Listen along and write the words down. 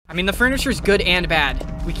I mean, the furniture's good and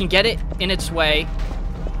bad. We can get it in its way.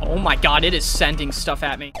 Oh my god, it is sending stuff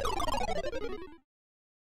at me.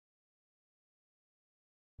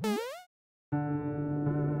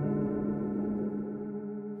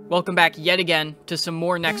 Welcome back yet again to some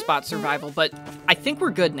more Nextbot survival, but I think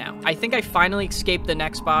we're good now. I think I finally escaped the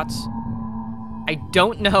Nextbots. I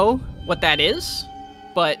don't know what that is,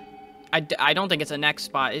 but I don't think it's a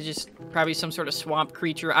Nextbot. It's just probably some sort of swamp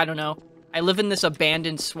creature. I don't know. I live in this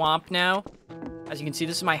abandoned swamp now. As you can see,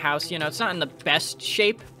 this is my house. You know, it's not in the best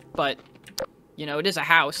shape, but, you know, it is a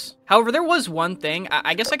house. However, there was one thing.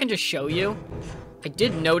 I guess I can just show you. I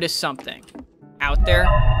did notice something out there.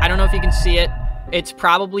 I don't know if you can see it. It's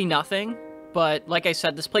probably nothing, but like I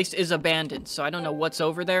said, this place is abandoned, so I don't know what's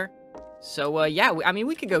over there. So, yeah, I mean,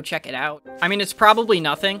 we could go check it out. I mean, it's probably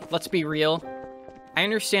nothing. Let's be real. I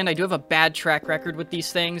understand I do have a bad track record with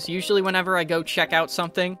these things. Usually whenever I go check out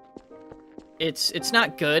something, it's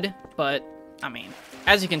not good, but, I mean,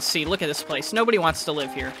 as you can see, look at this place. Nobody wants to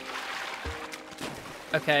live here.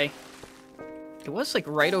 Okay. It was, like,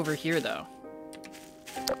 right over here, though.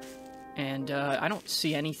 And, I don't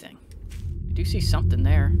see anything. I do see something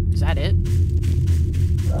there. Is that it?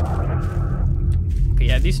 Okay,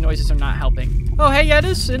 yeah, these noises are not helping. Oh, hey, yeah, it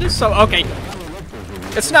is so... Okay.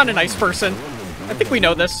 It's not a nice person. I think we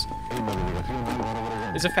know this.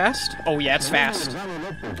 Is it fast? Oh, yeah, it's fast.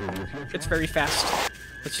 It's very fast.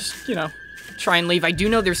 Let's just, you know, try and leave. I do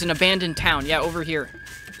know there's an abandoned town. Yeah, over here.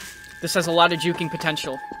 This has a lot of juking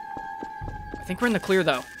potential. I think we're in the clear,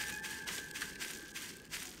 though.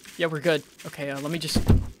 Yeah, we're good. Okay, let me just...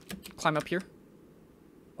 climb up here.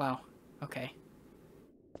 Wow. Okay.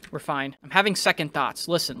 We're fine. I'm having second thoughts.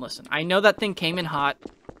 Listen. I know that thing came in hot,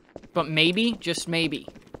 but maybe, just maybe,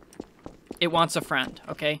 it wants a friend,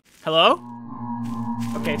 okay? Hello?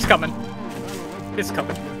 Okay, it's coming. It's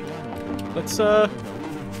coming.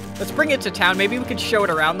 Let's bring it to town. Maybe we could show it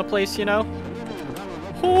around the place, you know?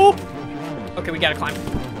 Oh! Okay, we gotta climb.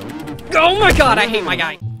 Oh my god, I hate my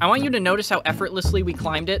guy. I want you to notice how effortlessly we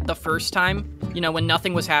climbed it the first time, you know, when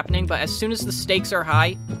nothing was happening, but as soon as the stakes are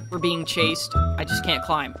high, we're being chased, I just can't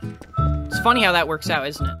climb. It's funny how that works out,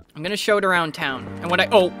 isn't it? I'm gonna show it around town, and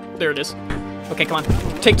oh, there it is. Okay, come on.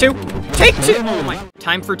 Take two. Take two! Oh my.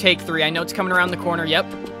 Time for take three. I know it's coming around the corner, yep.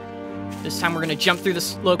 This time we're gonna jump through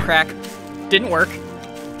this little crack. Didn't work.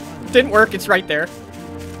 Didn't work, it's right there.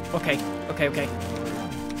 Okay.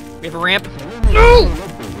 We have a ramp. No!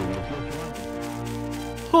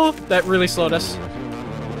 Oh, that really slowed us.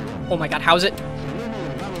 Oh my god, how's it?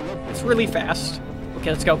 It's really fast. Okay,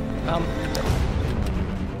 let's go. Not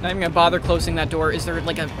even gonna bother closing that door. Is there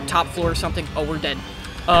like a top floor or something? Oh, we're dead.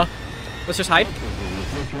 Let's just hide.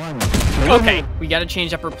 Okay, we gotta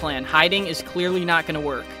change up our plan. Hiding is clearly not gonna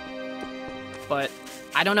work. But,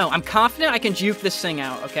 I don't know. I'm confident I can juke this thing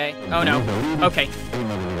out, okay? Oh no. Okay.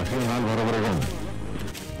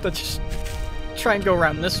 Let's just try and go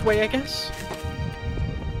around this way, I guess.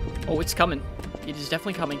 Oh, it's coming. It is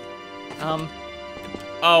definitely coming.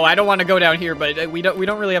 Oh, I don't want to go down here, but we don't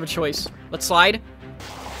really have a choice. Let's slide.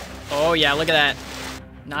 Oh yeah, look at that.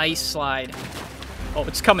 Nice slide. Oh,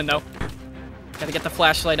 it's coming though. Gotta get the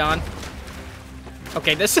flashlight on.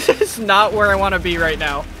 Okay, this is not where I want to be right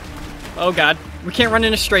now. Oh god, we can't run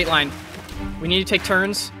in a straight line. We need to take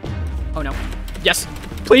turns. Oh no. Yes,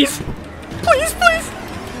 please, please.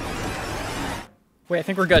 Wait, I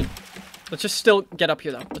think we're good. Let's just still get up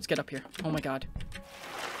here, though. Let's get up here. Oh, my God.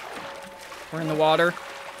 We're in the water.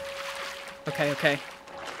 Okay.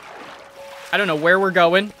 I don't know where we're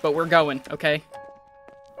going, but we're going, okay?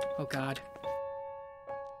 Oh, God.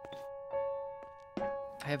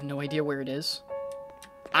 I have no idea where it is.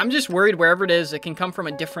 I'm just worried wherever it is, it can come from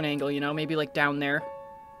a different angle, you know? Maybe, like, down there.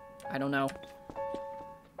 I don't know.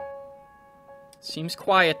 Seems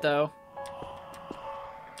quiet, though.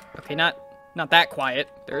 Okay, not that quiet.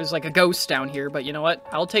 There is like a ghost down here, but you know what?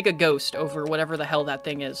 I'll take a ghost over whatever the hell that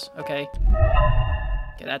thing is, okay?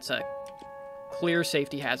 Okay, that's a clear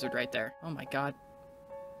safety hazard right there. Oh my god.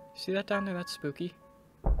 See that down there? That's spooky.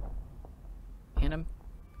 And I'm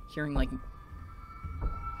hearing like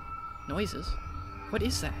noises. What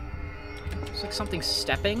is that? It's like something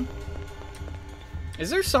stepping. Is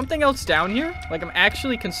there something else down here? Like, I'm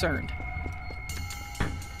actually concerned.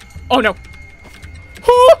 Oh no!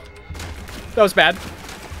 Oh! That was bad.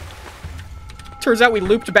 Turns out we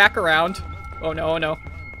looped back around. Oh no, oh no.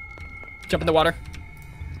 Jump in the water.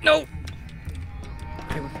 No!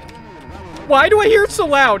 Okay, why do I hear it so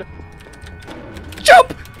loud?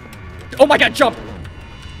 Jump! Oh my god, jump!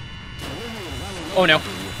 Oh no.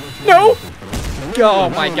 No! Oh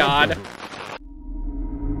my god.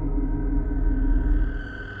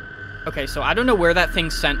 Okay, so I don't know where that thing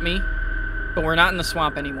sent me, but we're not in the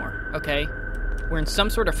swamp anymore, okay? We're in some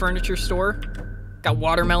sort of furniture store. Got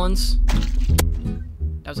watermelons.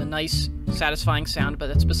 That was a nice, satisfying sound, but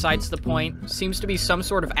that's besides the point. Seems to be some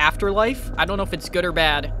sort of afterlife. I don't know if it's good or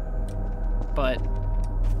bad, but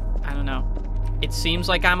I don't know. It seems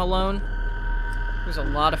like I'm alone. There's a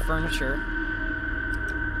lot of furniture,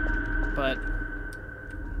 but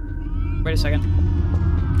wait a second.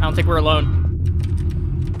 I don't think we're alone.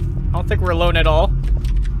 I don't think we're alone at all.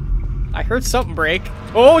 I heard something break.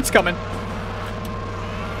 Oh, it's coming.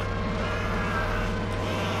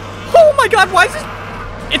 Oh my god, why is it?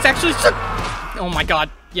 It's actually... Oh my god.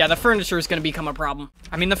 Yeah, the furniture is going to become a problem.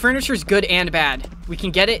 I mean, the furniture is good and bad. We can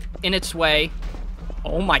get it in its way.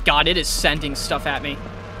 Oh my god, it is sending stuff at me.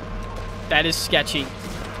 That is sketchy.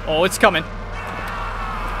 Oh, it's coming.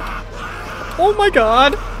 Oh my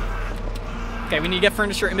god. Okay, we need to get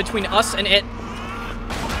furniture in between us and it.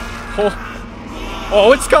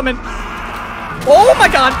 Oh, it's coming. Oh my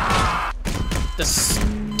god. The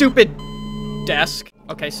stupid desk.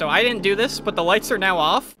 Okay, so I didn't do this, but the lights are now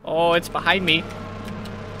off. Oh, it's behind me.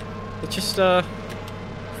 Let's just,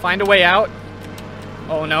 find a way out.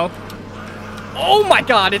 Oh, no. Oh my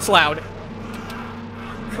god, it's loud.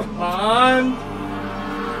 Come on.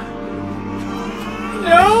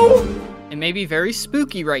 No! It may be very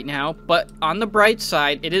spooky right now, but on the bright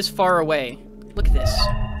side, it is far away. Look at this.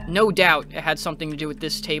 No doubt it had something to do with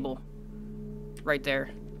this table. Right there.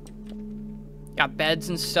 Got beds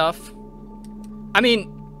and stuff. I mean,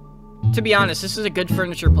 to be honest, this is a good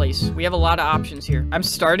furniture place. We have a lot of options here. I'm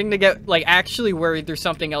starting to get, like, actually worried there's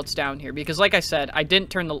something else down here. Because, like I said, I didn't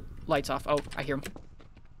turn the lights off. Oh, I hear him.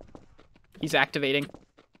 He's activating.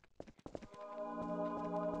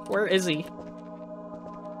 Where is he?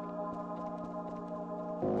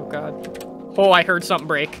 Oh, God. Oh, I heard something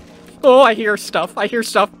break. Oh, I hear stuff. I hear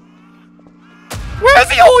stuff. Where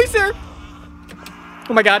is he? Oh, he's there.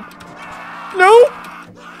 Oh, my God. No.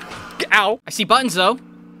 Ow. I see buttons, though.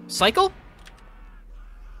 Cycle?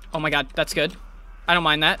 Oh, my God. That's good. I don't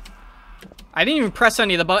mind that. I didn't even press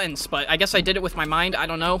any of the buttons, but I guess I did it with my mind. I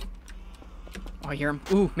don't know. Oh, I hear him.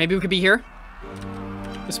 Ooh, maybe we could be here.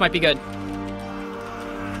 This might be good.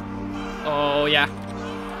 Oh, yeah.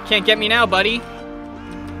 Can't get me now, buddy.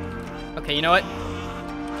 Okay, you know what?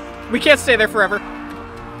 We can't stay there forever.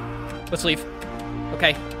 Let's leave.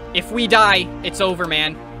 Okay. If we die, it's over,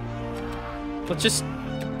 man. Let's just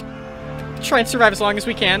try and survive as long as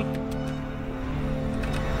we can.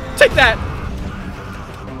 Take that!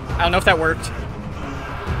 I don't know if that worked.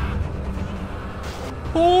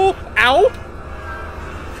 Oh, ow!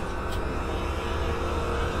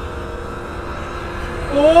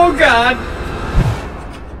 Oh, God!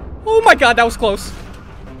 Oh, my God, that was close.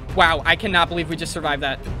 Wow, I cannot believe we just survived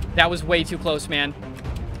that. That was way too close, man.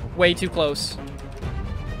 Way too close.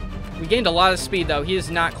 We gained a lot of speed, though. He is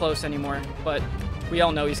not close anymore, but we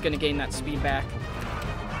all know he's going to gain that speed back.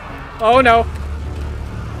 Oh, no.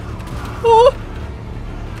 Oh!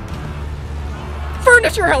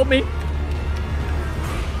 Furniture, help me!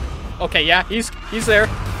 Okay, yeah, he's there.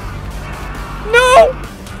 No!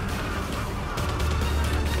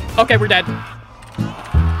 Okay, we're dead.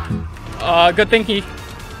 Good thing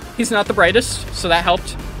he's not the brightest, so that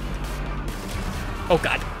helped. Oh,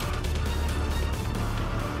 God.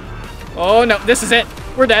 Oh, no, this is it.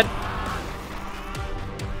 We're dead.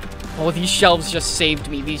 Oh, these shelves just saved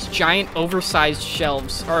me. These giant, oversized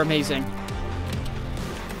shelves are amazing.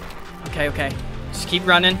 Okay, okay. Just keep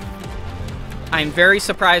running. I'm very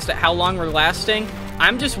surprised at how long we're lasting.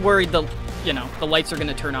 I'm just worried the lights are going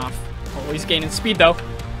to turn off. Oh, he's gaining speed, though.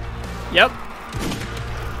 Yep.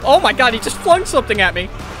 Oh, my God, he just flung something at me.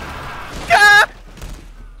 Ah!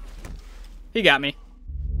 He got me.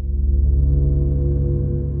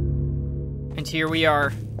 And here we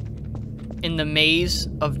are in the maze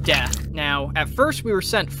of death. Now, at first we were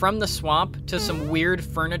sent from the swamp to some weird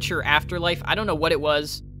furniture afterlife. I don't know what it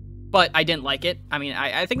was, but I didn't like it. I mean,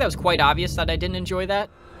 I think that was quite obvious that I didn't enjoy that.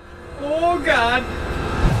 Oh, God.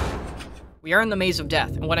 We are in the maze of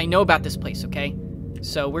death, and what I know about this place, okay?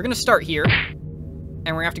 So we're gonna start here, and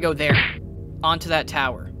we're gonna have to go there, onto that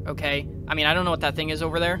tower, okay? I mean, I don't know what that thing is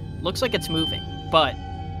over there. Looks like it's moving, but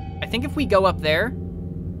I think if we go up there,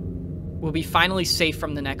 we'll be finally safe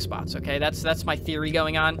from the Nextbots, okay? That's my theory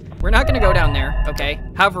going on. We're not gonna go down there, okay?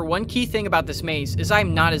 However, one key thing about this maze is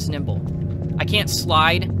I'm not as nimble. I can't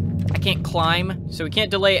slide, I can't climb, so we can't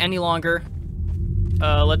delay any longer.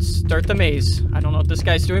 Let's start the maze. I don't know what this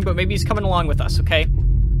guy's doing, but maybe he's coming along with us, okay?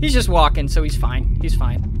 He's just walking, so he's fine. He's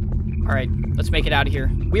fine. All right, let's make it out of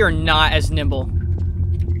here. We are not as nimble.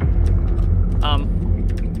 I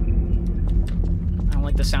don't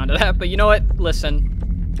like the sound of that, but you know what? Listen.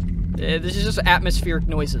 This is just atmospheric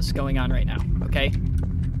noises going on right now, okay?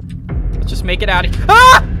 Let's just make it out of here.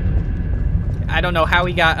 Ah! I don't know how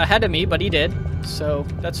he got ahead of me, but he did. So,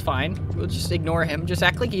 that's fine. We'll just ignore him. Just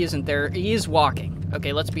act like he isn't there. He is walking.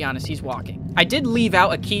 Okay, let's be honest. He's walking. I did leave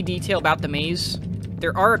out a key detail about the maze.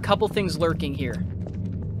 There are a couple things lurking here.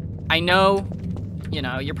 I know, you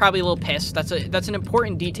know, you're probably a little pissed. That's an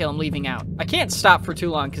important detail I'm leaving out. I can't stop for too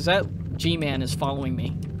long because that G-Man is following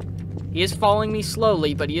me. He is following me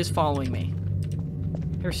slowly, but he is following me.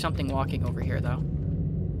 There's something walking over here, though.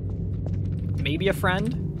 Maybe a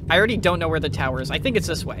friend? I already don't know where the tower is. I think it's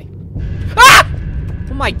this way. Ah!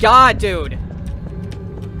 Oh my god, dude.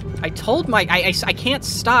 I told my... I can't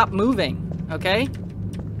stop moving, okay?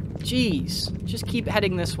 Jeez. Just keep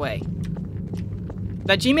heading this way.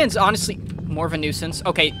 That G-Man's honestly more of a nuisance.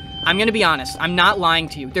 Okay, I'm gonna be honest. I'm not lying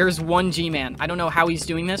to you. There's one G-Man. I don't know how he's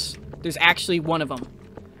doing this. There's actually one of them.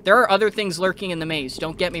 There are other things lurking in the maze,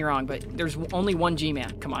 don't get me wrong, but there's only one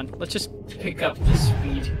G-Man. Come on, let's just pick up the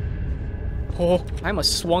speed. Oh, I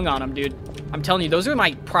almost swung on him, dude. I'm telling you, those are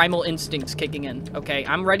my primal instincts kicking in, okay?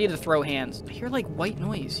 I'm ready to throw hands. I hear, like, white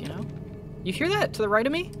noise, you know? You hear that to the right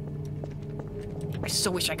of me? I so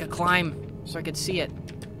wish I could climb so I could see it.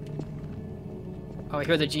 Oh, I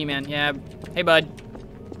hear the G-Man. Yeah. Hey, bud.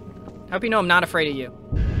 I hope you know I'm not afraid of you.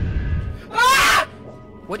 Ah!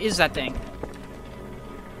 What is that thing?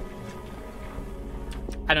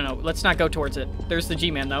 I don't know. Let's not go towards it. There's the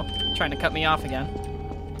G-Man, though. Trying to cut me off again.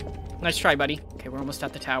 Nice try, buddy. Okay, we're almost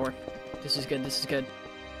at the tower. This is good. This is good.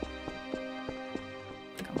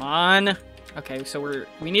 Come on. Okay, so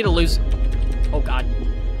we need to lose... Oh, God.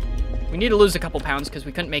 We need to lose a couple pounds because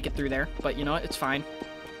we couldn't make it through there. But you know what? It's fine.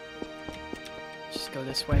 Just go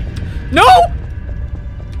this way. No!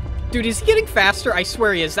 Dude, is he getting faster? I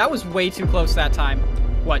swear he is. That was way too close that time.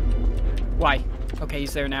 What? Why? Okay,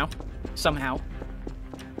 he's there now. Somehow.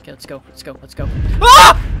 Okay, let's go. Let's go. Let's go.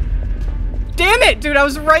 Ah! Damn it, dude. I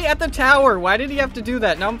was right at the tower. Why did he have to do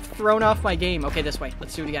that? Now I'm thrown off my game. Okay, this way.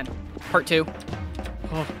 Let's do it again. Part 2.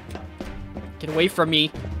 Oh. Get away from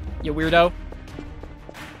me, you weirdo.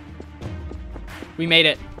 We made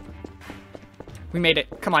it. We made it.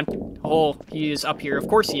 Come on. Oh, he is up here. Of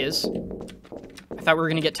course he is. I thought we were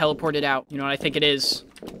going to get teleported out. You know what I think it is?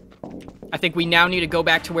 I think we now need to go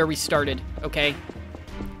back to where we started, okay?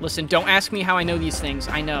 Listen, don't ask me how I know these things.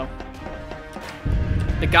 I know.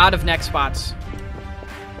 The god of Nextbots.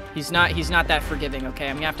 He's not that forgiving, okay?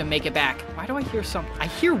 I'm gonna have to make it back. Why do I hear I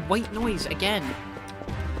hear white noise again.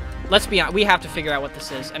 Let's be honest, we have to figure out what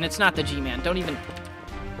this is. And it's not the G-Man. Don't even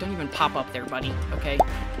pop up there, buddy, okay?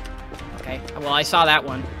 Okay, well, I saw that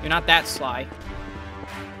one. You're not that sly.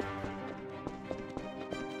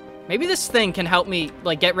 Maybe this thing can help me,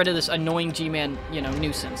 like, get rid of this annoying G-Man, you know,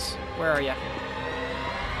 nuisance. Where are you?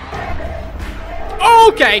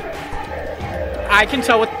 Okay! I can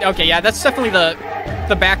tell what... Okay, yeah, that's definitely the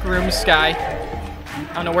back rooms guy.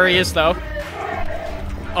 I don't know where he is, though.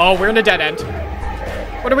 Oh, we're in a dead end.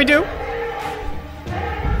 What do we do?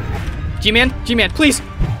 G-Man? G-Man, please!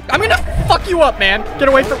 I'm gonna fuck you up, man! Get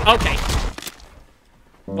away from... Okay.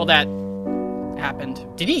 Well, that happened.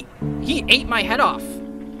 Did he... He ate my head off.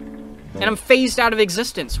 And I'm phased out of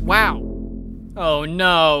existence. Wow. Oh,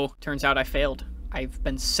 no. Turns out I failed. I've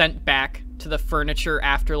been sent back to the furniture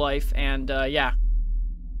afterlife, and, yeah.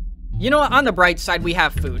 You know what? On the bright side, we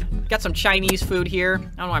have food. Got some Chinese food here. I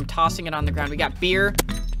don't know why I'm tossing it on the ground. We got beer.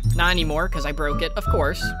 Not anymore, because I broke it, of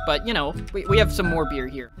course. But, you know, we have some more beer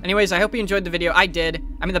here. Anyways, I hope you enjoyed the video. I did.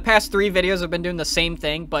 I mean, the past 3 videos I've been doing the same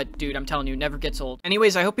thing, but, dude, I'm telling you, it never gets old.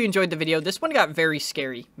 Anyways, I hope you enjoyed the video. This one got very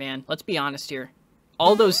scary, man. Let's be honest here.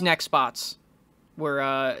 All those Nextbots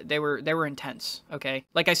were, they were intense, okay?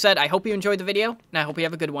 Like I said, I hope you enjoyed the video, and I hope you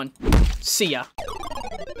have a good one. See ya.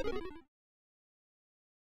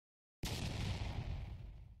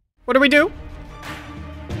 What do we do?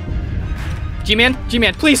 G-Man?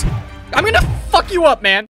 G-Man, please! I'm gonna fuck you up, man!